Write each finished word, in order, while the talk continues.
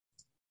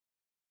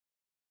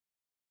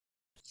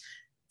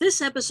This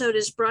episode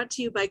is brought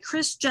to you by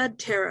Chris Judd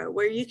Tarot,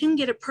 where you can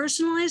get a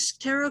personalized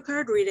tarot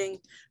card reading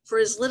for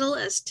as little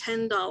as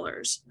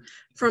 $10.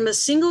 From a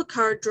single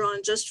card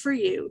drawn just for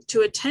you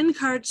to a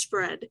 10-card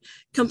spread,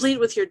 complete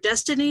with your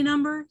destiny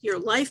number, your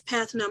life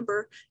path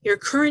number, your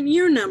current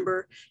year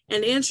number,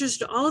 and answers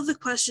to all of the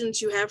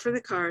questions you have for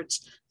the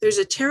cards, there's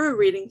a tarot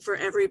reading for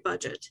every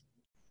budget.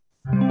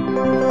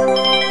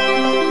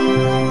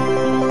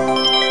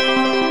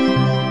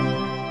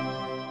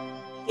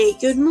 Hey,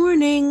 good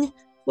morning.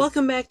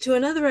 Welcome back to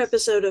another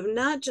episode of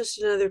Not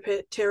Just Another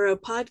Tarot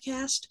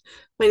Podcast.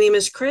 My name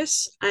is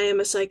Chris. I am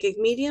a psychic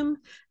medium,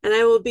 and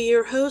I will be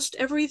your host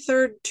every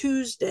third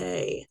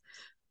Tuesday,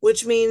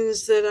 which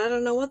means that I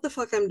don't know what the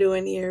fuck I'm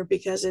doing here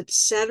because it's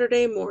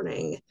Saturday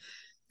morning.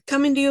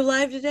 Coming to you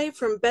live today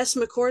from Bess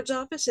McCord's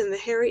office in the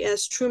Harry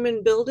S.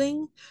 Truman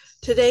Building.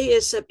 Today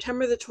is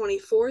September the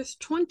 24th,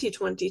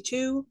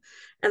 2022,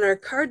 and our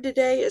card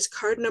today is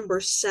card number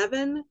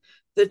 7,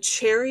 the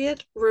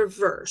Chariot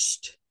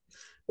reversed.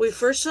 We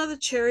first saw the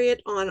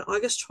Chariot on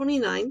August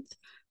 29th,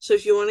 so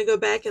if you want to go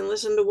back and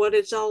listen to what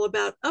it's all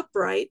about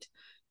upright,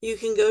 you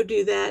can go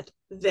do that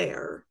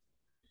there.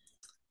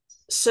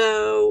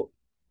 So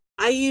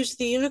I use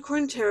the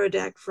Unicorn Tarot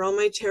deck for all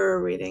my tarot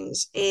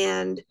readings,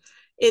 and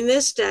in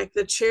this deck,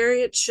 the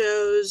Chariot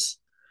shows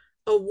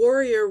a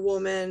warrior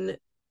woman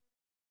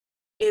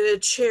in a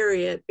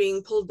chariot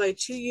being pulled by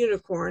two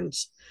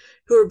unicorns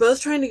who are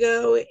both trying to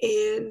go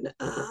in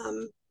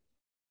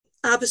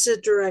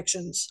opposite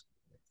directions.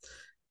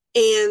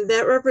 And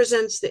that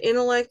represents the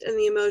intellect and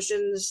the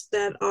emotions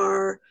that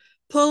are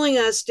pulling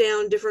us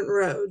down different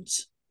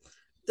roads.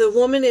 The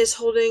woman is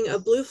holding a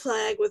blue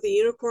flag with a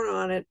unicorn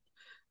on it.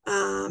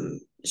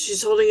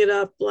 She's holding it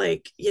up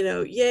like,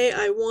 yay,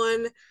 I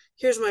won.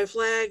 Here's my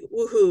flag.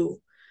 Woohoo.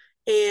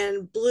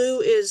 And blue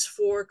is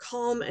for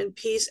calm and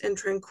peace and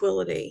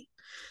tranquility.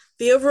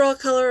 The overall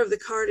color of the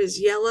card is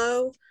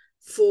yellow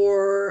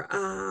for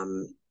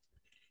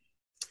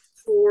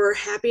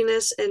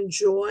happiness and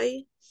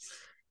joy.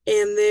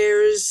 And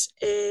there's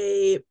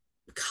a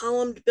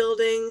columned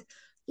building,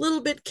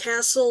 little bit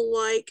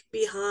castle-like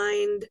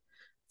behind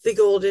the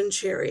golden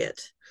chariot.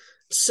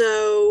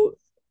 So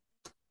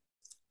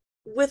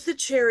with the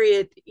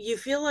Chariot, you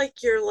feel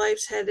like your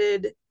life's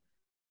headed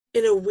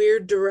in a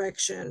weird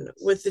direction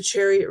with the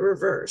Chariot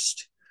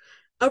reversed.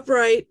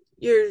 Upright,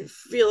 you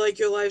feel like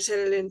your life's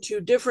headed in two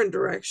different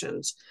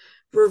directions.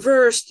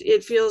 Reversed,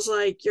 it feels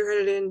like you're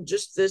headed in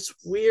just this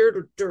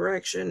weird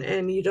direction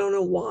and you don't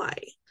know why.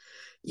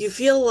 You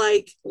feel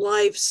like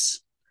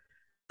life's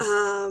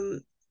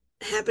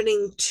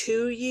happening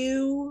to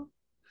you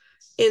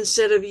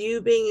instead of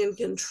you being in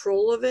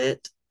control of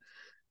it.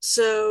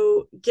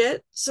 So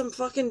get some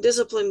fucking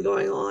discipline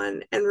going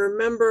on and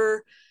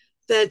remember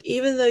that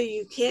even though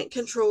you can't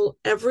control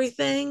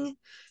everything,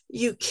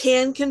 you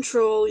can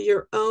control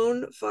your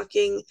own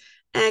fucking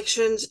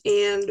actions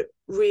and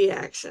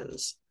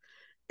reactions.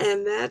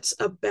 And that's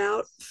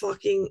about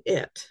fucking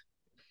it.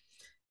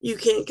 You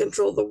can't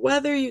control the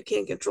weather. You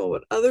can't control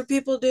what other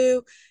people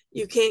do.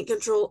 You can't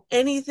control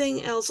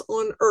anything else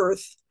on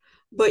earth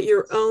but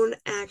your own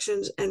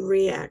actions and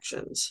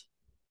reactions.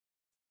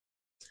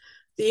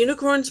 The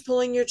unicorns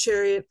pulling your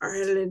chariot are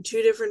headed in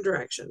two different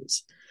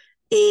directions.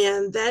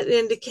 And that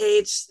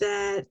indicates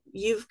that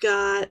you've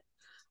got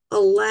a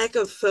lack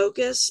of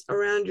focus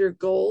around your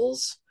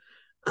goals,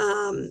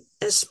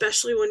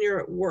 especially when you're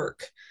at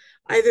work.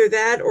 Either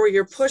that or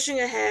you're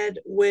pushing ahead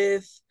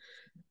with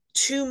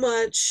too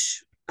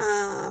much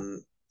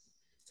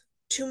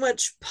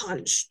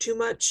punch, too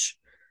much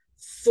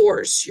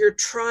force. You're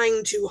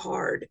trying too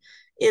hard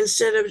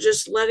instead of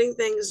just letting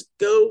things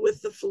go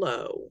with the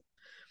flow.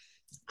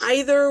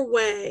 Either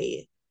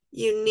way,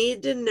 you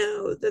need to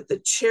know that the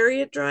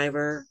chariot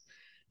driver,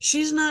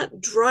 she's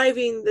not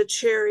driving the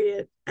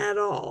chariot at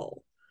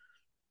all.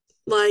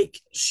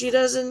 Like, she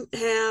doesn't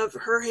have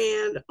her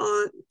hand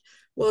on,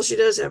 well, she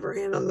does have her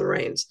hand on the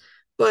reins,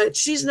 but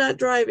she's not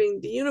driving.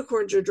 The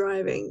unicorns are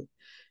driving.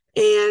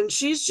 And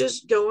she's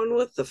just going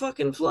with the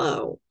fucking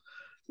flow.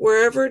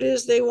 Wherever it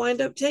is they wind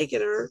up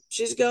taking her,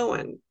 she's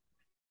going.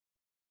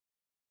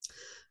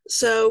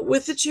 So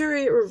with the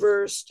Chariot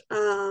reversed,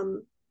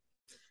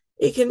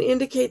 it can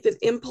indicate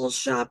that impulse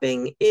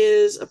shopping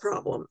is a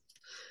problem.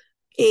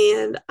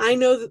 And I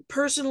know that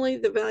personally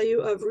the value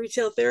of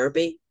retail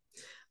therapy.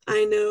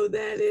 I know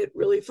that it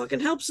really fucking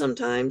helps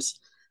sometimes,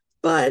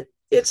 but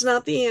it's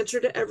not the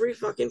answer to every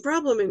fucking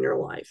problem in your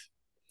life.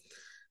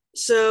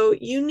 So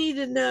you need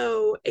to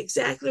know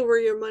exactly where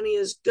your money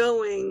is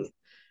going,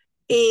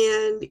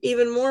 and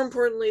even more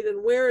importantly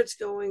than where it's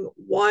going,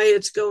 why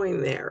it's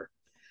going there.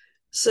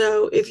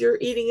 So if you're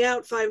eating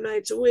out 5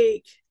 nights a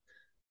week,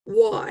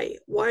 why?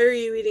 Why are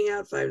you eating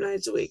out 5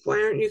 nights a week?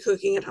 Why aren't you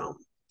cooking at home?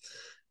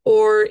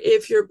 Or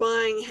if you're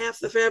buying half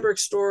the fabric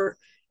store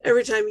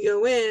every time you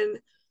go in,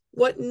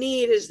 what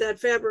need is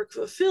that fabric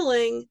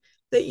fulfilling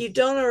that you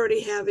don't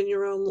already have in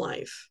your own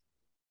life?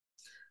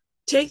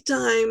 Take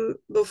time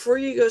before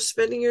you go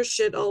spending your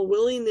shit all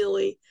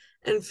willy-nilly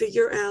and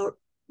figure out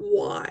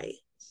why.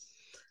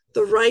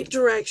 The right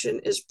direction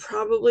is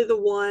probably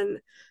the one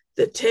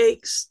that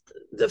takes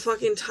the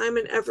fucking time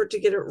and effort to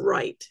get it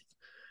right.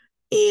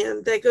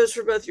 And that goes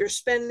for both your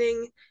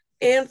spending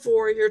and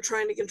for your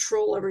trying to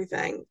control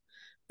everything,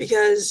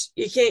 because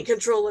you can't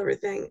control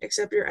everything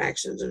except your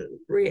actions and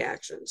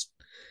reactions.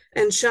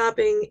 And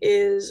shopping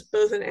is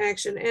both an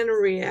action and a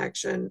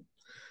reaction,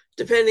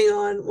 depending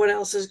on what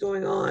else is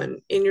going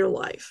on in your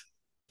life.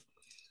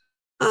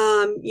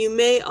 You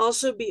may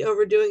also be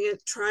overdoing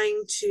it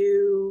trying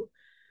to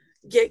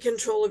get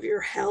control of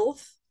your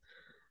health.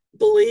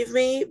 Believe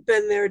me,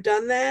 been there,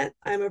 done that.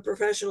 I'm a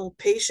professional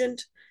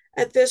patient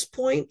at this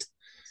point.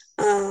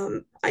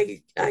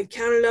 I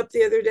counted up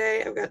the other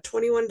day. I've got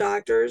 21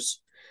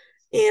 doctors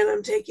and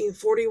I'm taking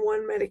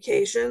 41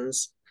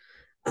 medications,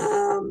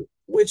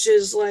 which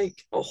is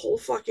like a whole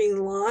fucking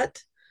lot.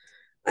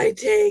 I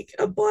take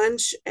a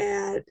bunch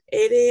at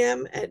 8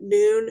 a.m., at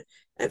noon,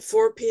 at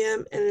 4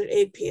 p.m., and at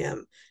 8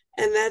 p.m.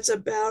 And that's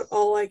about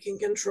all I can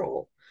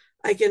control.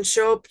 I can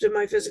show up to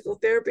my physical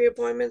therapy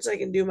appointments. I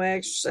can do my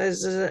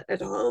exercises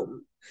at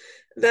home.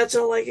 That's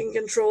all I can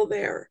control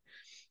there.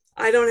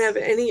 I don't have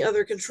any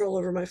other control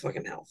over my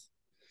fucking health.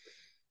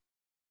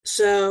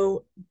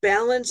 So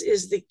balance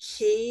is the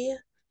key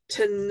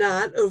to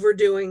not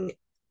overdoing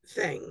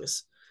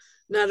things.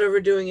 Not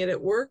overdoing it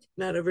at work,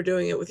 not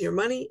overdoing it with your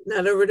money,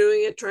 not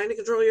overdoing it trying to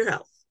control your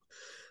health.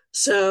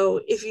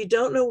 So if you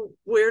don't know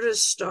where to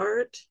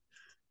start,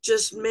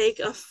 just make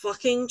a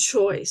fucking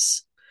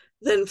choice,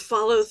 then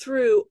follow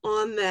through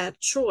on that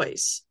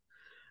choice.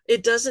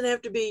 It doesn't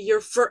have to be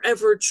your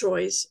forever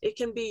choice. It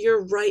can be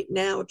your right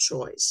now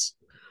choice.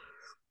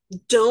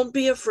 Don't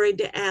be afraid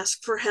to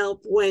ask for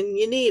help when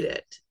you need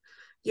it.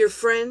 Your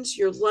friends,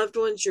 your loved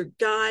ones, your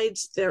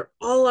guides, they're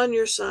all on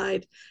your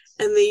side,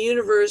 and the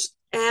universe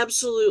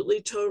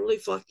absolutely, totally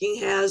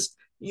fucking has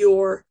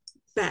your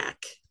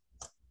back.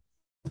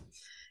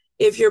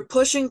 If you're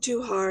pushing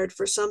too hard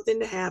for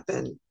something to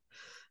happen,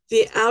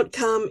 the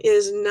outcome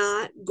is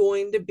not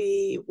going to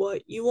be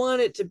what you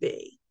want it to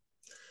be,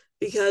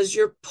 because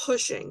you're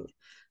pushing.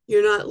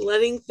 You're not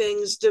letting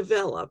things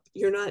develop.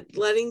 You're not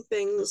letting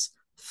things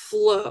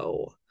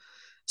flow.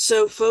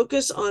 So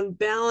focus on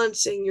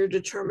balancing your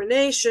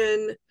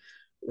determination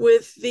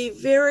with the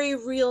very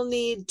real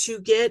need to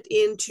get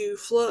into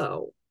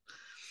flow.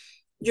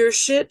 Your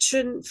shit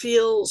shouldn't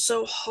feel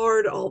so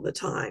hard all the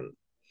time.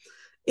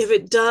 If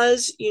it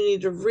does, you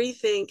need to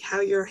rethink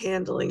how you're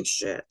handling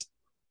shit.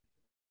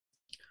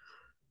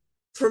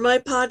 For my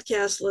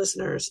podcast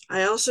listeners,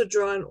 I also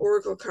draw an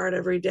oracle card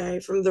every day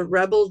from the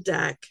Rebel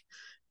deck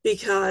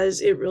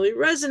because it really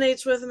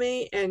resonates with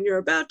me, and you're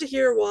about to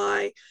hear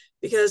why.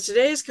 Because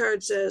today's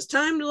card says,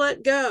 time to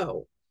let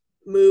go.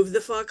 Move the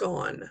fuck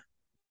on.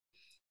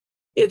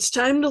 It's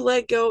time to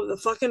let go of the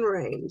fucking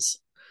reins.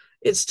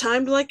 It's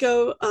time to let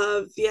go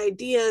of the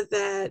idea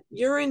that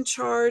you're in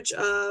charge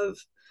of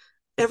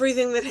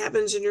everything that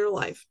happens in your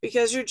life,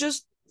 because you're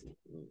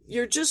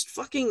just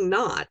fucking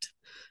not.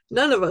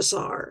 None of us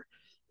are.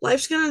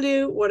 Life's going to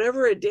do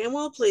whatever it damn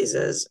well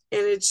pleases,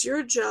 and it's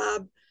your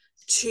job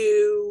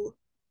to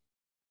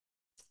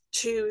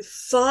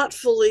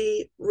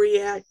thoughtfully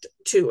react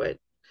to it,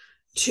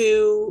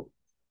 to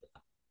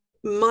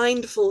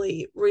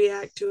mindfully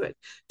react to it,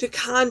 to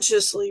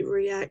consciously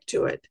react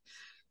to it.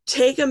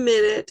 Take a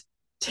minute,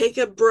 take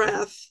a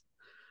breath,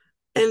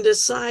 and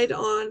decide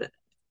on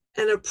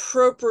an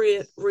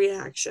appropriate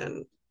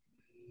reaction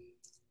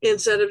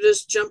instead of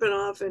just jumping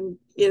off and,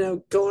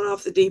 going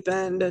off the deep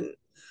end and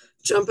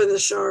jumping the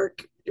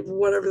shark,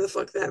 whatever the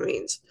fuck that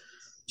means.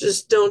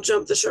 Just don't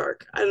jump the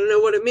shark. I don't know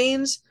what it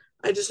means.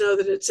 I just know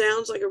that it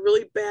sounds like a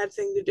really bad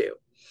thing to do.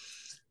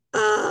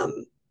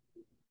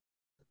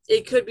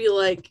 It could be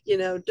like,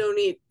 don't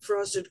eat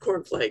frosted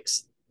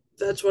cornflakes.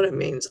 That's what it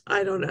means.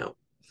 I don't know.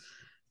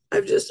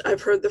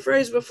 I've heard the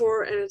phrase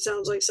before, and it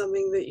sounds like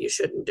something that you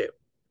shouldn't do.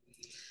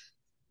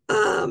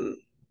 And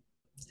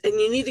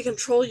you need to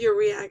control your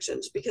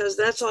reactions, because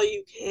that's all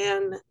you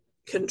can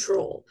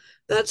control.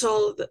 That's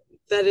all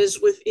that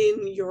is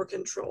within your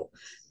control.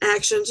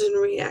 Actions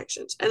and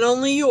reactions, and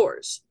only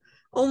yours.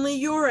 Only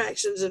your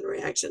actions and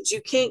reactions.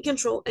 You can't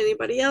control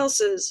anybody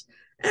else's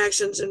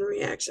actions and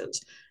reactions.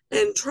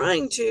 And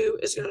trying to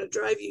is going to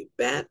drive you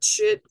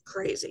batshit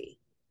crazy.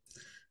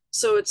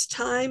 So it's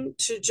time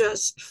to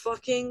just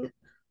fucking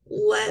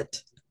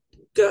let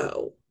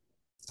go.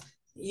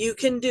 You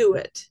can do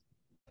it.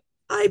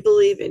 I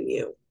believe in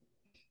you.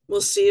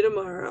 We'll see you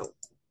tomorrow.